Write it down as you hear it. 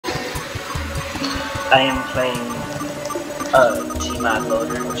I am playing T-Mod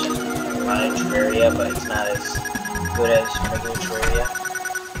Loader, which is modded Terraria, but it's not as good as regular Terraria.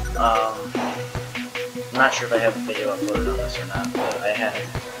 I'm not sure if I have a video uploaded on this or not, but I had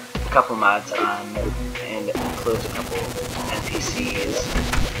a couple mods on, and it includes a couple NPCs.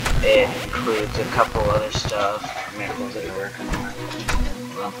 It includes a couple other stuff. I'm gonna close the door.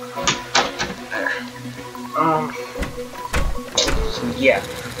 So yeah.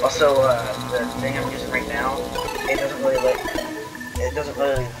 Also, the thing I'm using right now, it doesn't really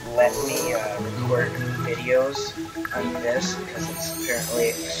let me record videos on this because it's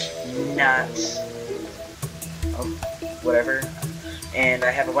apparently not whatever. And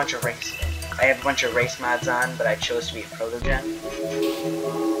I have a bunch of race mods on, but I chose to be a protogen.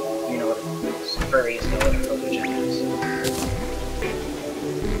 You know what furries know what a protogen is.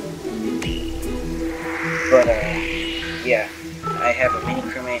 But yeah, I have a mini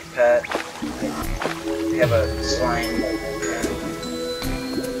crewmate pet. I have a slime,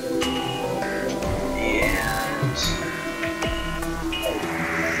 and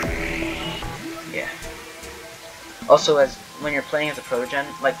yeah. Also, when you're playing as a protogen,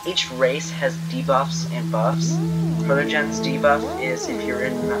 like each race has debuffs and buffs. Protogen's debuff is if you're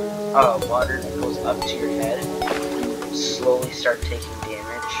in water that goes up to your head, slowly start taking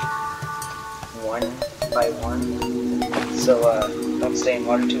damage one by one. So don't stay in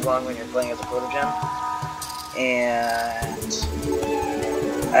water too long when you're playing as a protogen. And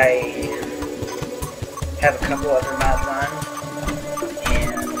I have a couple other mods on,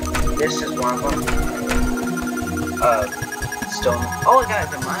 and this is one of them. Stone. Oh, I got a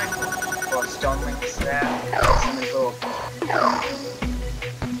demonic one. Well, stone links that. Someone's little.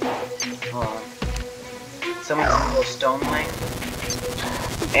 Hold on. Someone's little stone link,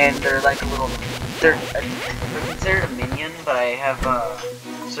 and they're like a little. They're considered a minion, but I have a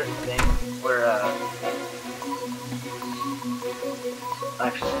certain thing where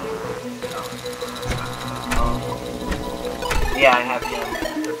actually, yeah, I have him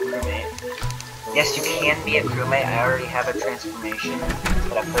for crewmate. Yes, you can be a crewmate. I already have a transformation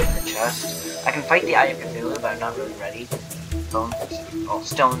that I put in the chest. I can fight the Eye of Cthulhu, but I'm not really ready.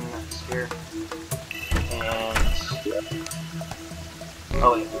 Stone sphere. And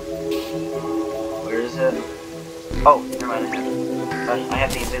oh wait, where is it? Oh, never mind. I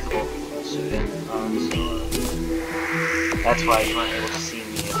have the invisible suit in, so that's why you weren't able to see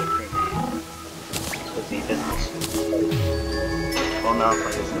me as a crewmate. With the invisible suit. Well, now I'm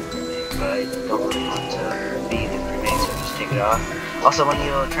playing as a crewmate. But I don't really want to be the crewmate, so just take it off. Also, when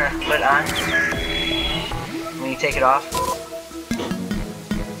you try to put it on, when you take it off,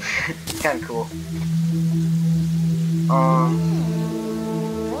 it's kind of cool. I'm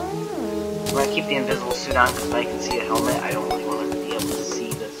gonna keep the invisible suit on because I can see a helmet. I don't really want to be able to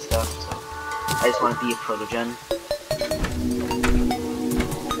see this stuff, so I just want to be a protogen.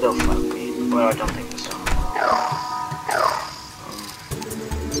 They'll fuck me. Well, I don't think so.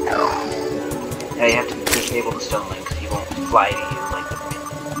 Yeah, you have to disable the stone link because he won't fly to you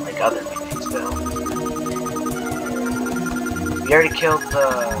like other minions will. We already killed the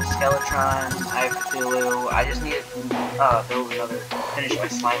Skeletron, Eye of Cthulhu. I just need to finish my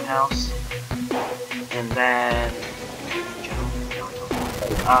slime house. And then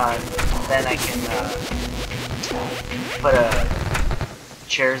I can put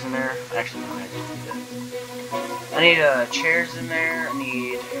chairs in there. Actually, no, I need chairs in there. I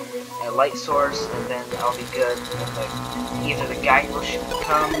need a light source, and then I'll be good. Like either the guy will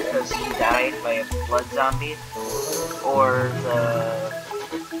come because he died by a blood zombie, or the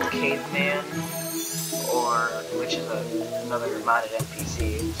caveman, which is another modded NPC,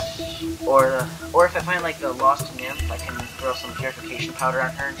 or if I find like the lost nymph, I can throw some purification powder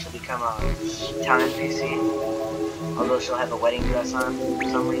on her and she'll become a town NPC. Although she'll have a wedding dress on for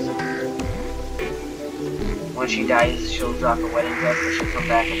some reason. When she dies, she'll drop a wedding dress, but she'll come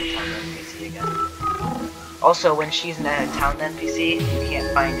back as a town NPC again. Also, when she's in a town NPC, you can't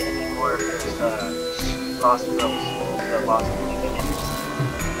find any more of those lost girls, the lost nymphs.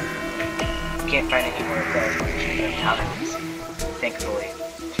 You can't find any more of those when she's in a town NPC, thankfully.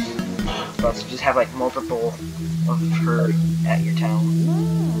 But you just have like multiple of her at your town.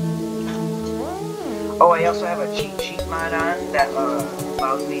 Oh, I also have a cheat sheet mod on that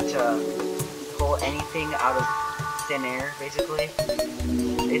allows me to pull anything out of thin air, basically.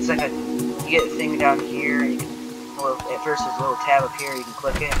 It's like you get a thing down here, you can, well, at first there's a little tab up here, you can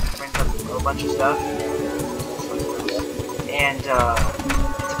click it, it brings up a bunch of stuff. And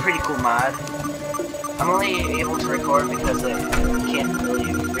it's a pretty cool mod. I'm only able to record because you can't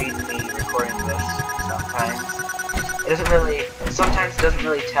really read me recording this sometimes. Sometimes it doesn't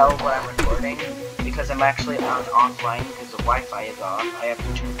really tell what I'm recording, because I'm actually on offline because the Wi-Fi is off. I have to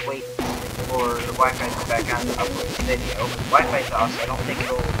wait for the Wi-Fi to come back on to upload the video. Wi-Fi is off, so I don't think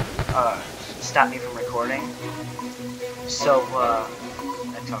it'll stop me from recording. So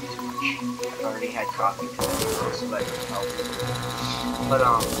I talked too much. I've already had coffee today, so that doesn't help. But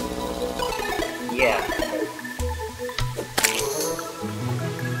yeah.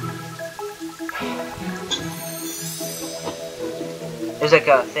 There's like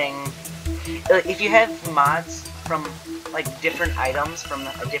a thing. If you have mods from like different items from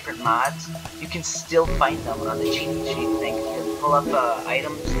different mods, you can still find them on the cheat sheet thing. You can pull up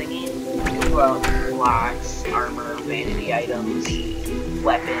items thingy. You can pull out blocks, armor, vanity items,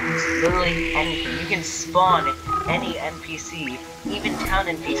 weapons, literally anything. You can spawn any NPC, even town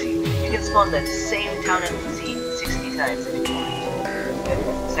NPC. You can spawn the same town NPC 60 times if you want.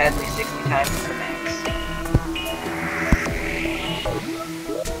 Sadly, 60 times is the max.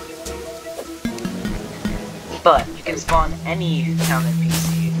 But you can spawn any town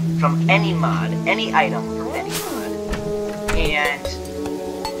NPC from any mod, any item from any mod, and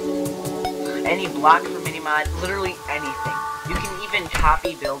any block from any mod, literally anything. You can even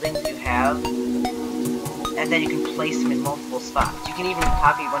copy buildings you have, and then you can place them in multiple spots. You can even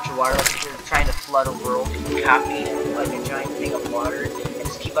copy a bunch of water, like if you're trying to flood a world, you can copy like a giant thing of water, and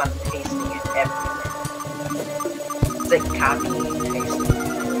just keep on pasting it everywhere. It's like copying and pasting.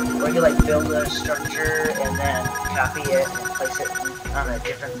 Or you like build a structure and then copy it and place it on a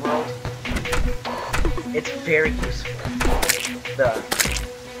different world. It's very useful.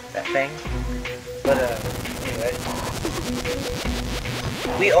 That thing. But anyway.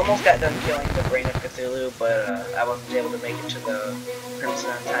 We almost got done killing the Brain of Cthulhu, but I wasn't able to make it to the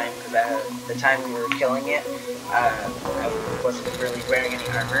Crimson on time because the time we were killing it, I wasn't really wearing any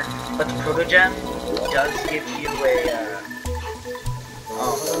armor. But the Proto-Gem does give you a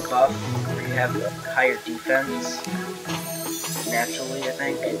buff where you have higher defense naturally, I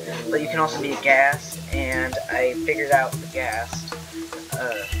think. But you can also be a ghast, and I figured out the ghast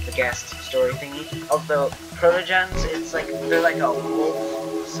story thingy. Although Proto-Gens, it's like they're like a wolf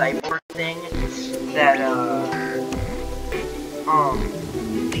cyborg thing that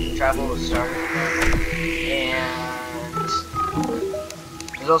travel with stars, and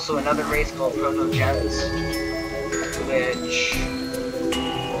there's also another race called Proto-Gens, which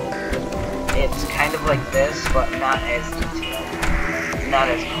it's kind of like this, but not as detailed. Not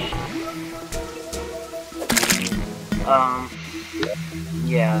as cool.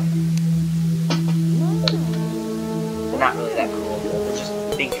 Yeah. They're not really that cool. They're just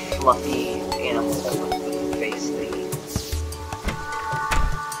big, fluffy animals with face thingies.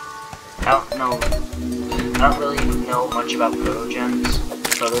 I don't really know much about Proto-Gens, or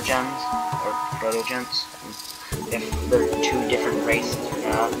Proto-Gens. If they're two different races or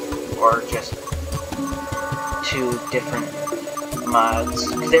not. Or just two different mods.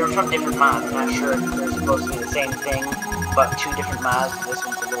 Because they were from different mods. I'm not sure if they're supposed to be the same thing, but two different mods. This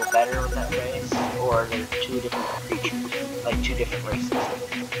one's a little better with that race. Or they're two different creatures. Like two different races.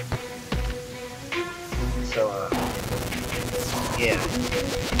 So, yeah.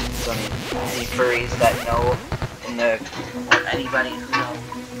 So, any furries that know, or anybody who knows,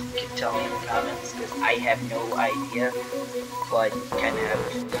 can tell me in the comments, because I have no idea. Well, I kind of have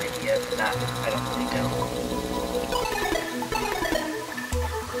an idea, but I don't really know.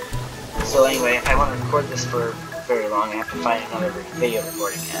 So anyway, if I want to record this for very long, I have to find another video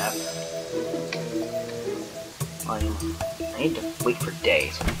recording app. I need to wait for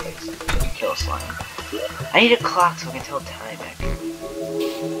days so I can kill a slime. I need a clock so I can tell time accurately.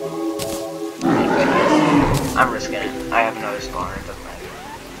 I'm risking it. I have another spawner, it doesn't matter.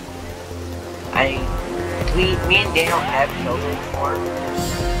 Me and Daniel have killed him before,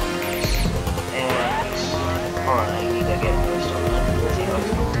 and hold on, I need to get another stone. Let's see how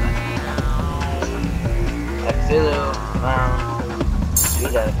it's going. Cthulhu,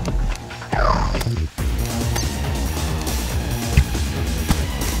 speed up.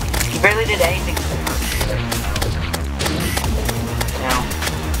 He barely did anything to him.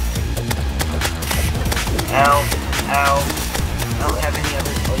 Ow. Ow. I don't have any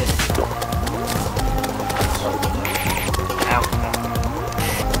other. Oh, yes. Ow.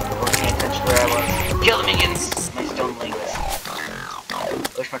 Can't touch where I was. Kill the minions! My stone links.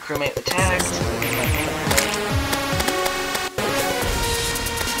 Wish my crewmate attacked.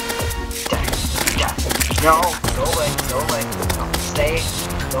 No! Go away. Go away. Don't stay.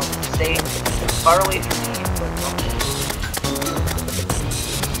 Don't stay far away from me. But don't.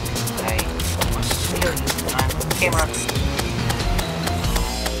 I want to kill you on camera.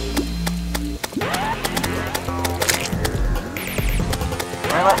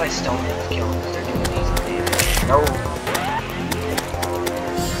 I'm gonna let my stone kill them because they're doing No.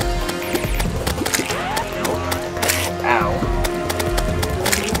 Ow.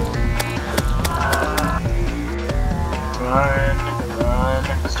 Run, run.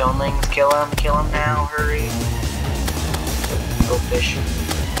 Stonelings, kill him now, hurry. Go fish.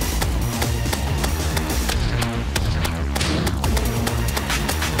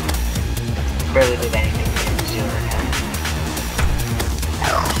 Barely did anything to him, Stealer again.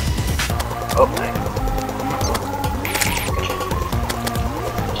 Oh, my.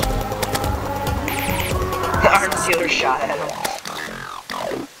 Arm Stealer shot at him.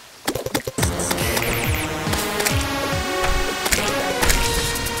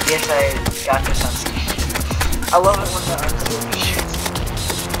 Yes, I got this on Steam. I love it when the Arm Stealer shoots.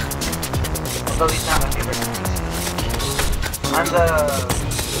 Although he's not my favorite. On the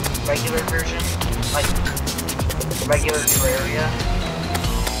regular version, like regular terraria.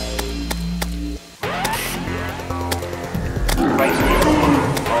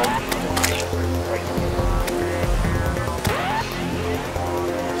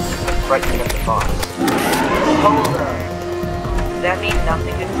 Right at the boss. Hold up. Does that mean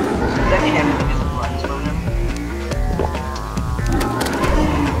nothing? Does that mean everything is runs from him?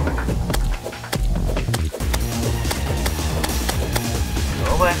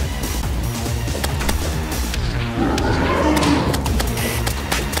 Go away.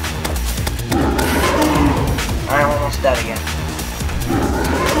 I'm almost dead again.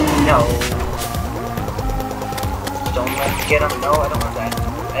 No. Don't let me get him. No, I don't want that.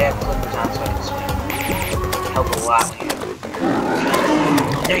 I have flippers on so I can swim. Help a lot here.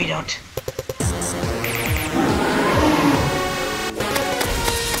 No, you don't.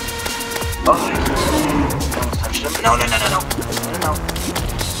 Oh, I almost touched him. No.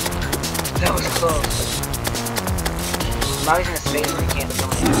 That was close. Now he's in a space where he can't kill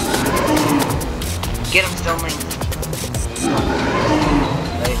me. Get him, Stoneling.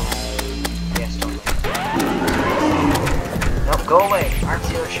 Right? Yeah, Stoneling. Nope, go away. Arm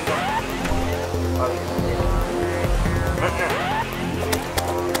Stealer, shoot him. Oh, he did.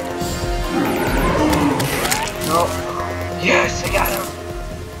 Nope. Yes, I got him.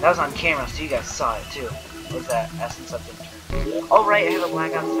 That was on camera, so you guys saw it too. What was that? Essence of the turn. Oh, right, I have a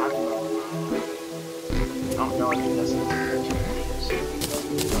blackout talking about. I don't know what the essence of the turn is.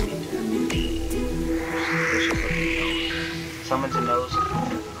 Someone's a nose.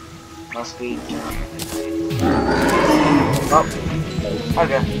 Must be. Oh.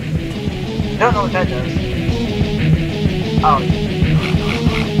 Okay. Don't know what that does. Oh.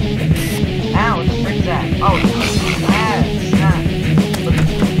 Ow, what the frick is that? Oh, snap. Look at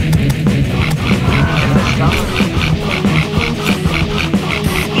this.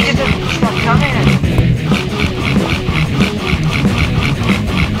 He just doesn't stop coming.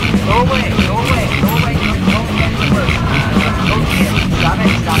 Go away. Don't get any worse. Stop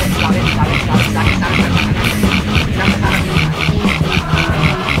it.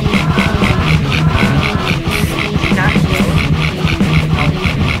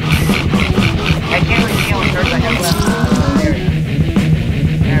 I can't really see how many turns I have left.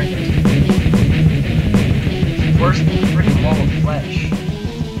 There it is. Worse than the freaking wall of flesh.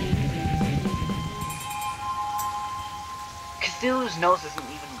 Cthulhu's nose isn't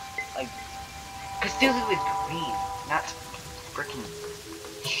even, like... Cthulhu is green, not freaking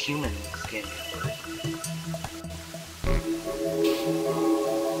human skin.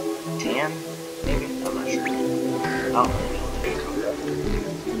 Tan? Maybe? I'm not sure. I don't really know what the color of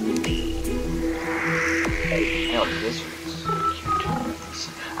I know what this is.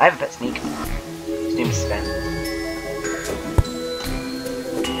 I have a pet sneak. His name is Sven.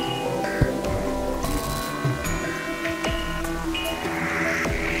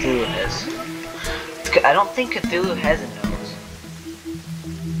 Cthulhu has. I don't think Cthulhu has a nose.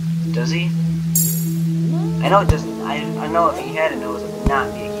 Does he? I know it doesn't. I know if he had a nose, it would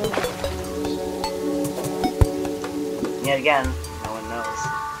not be a human nose. Yet again, no one knows.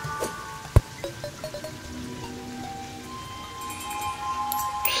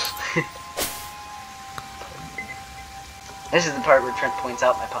 This is the part where Trent points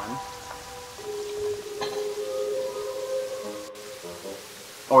out my pun.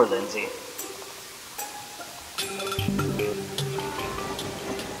 Or Lindsay.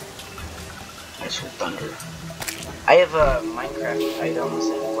 That's for thunder. I have Minecraft items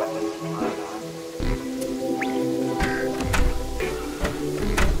and weapons and whatnot.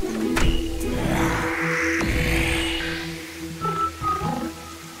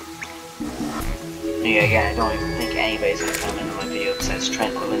 Yeah, again, I don't even think anybody's gonna comment on my video besides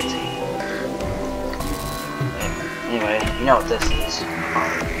Trent or Lindsay. Anyway, you know what this is.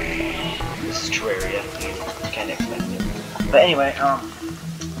 This is Terraria. kind of expected. But anyway,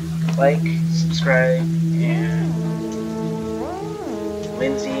 like, subscribe, and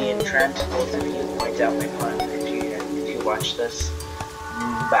Lindsay and Trent, both of you, point out my pun if you watch this.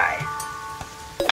 Bye.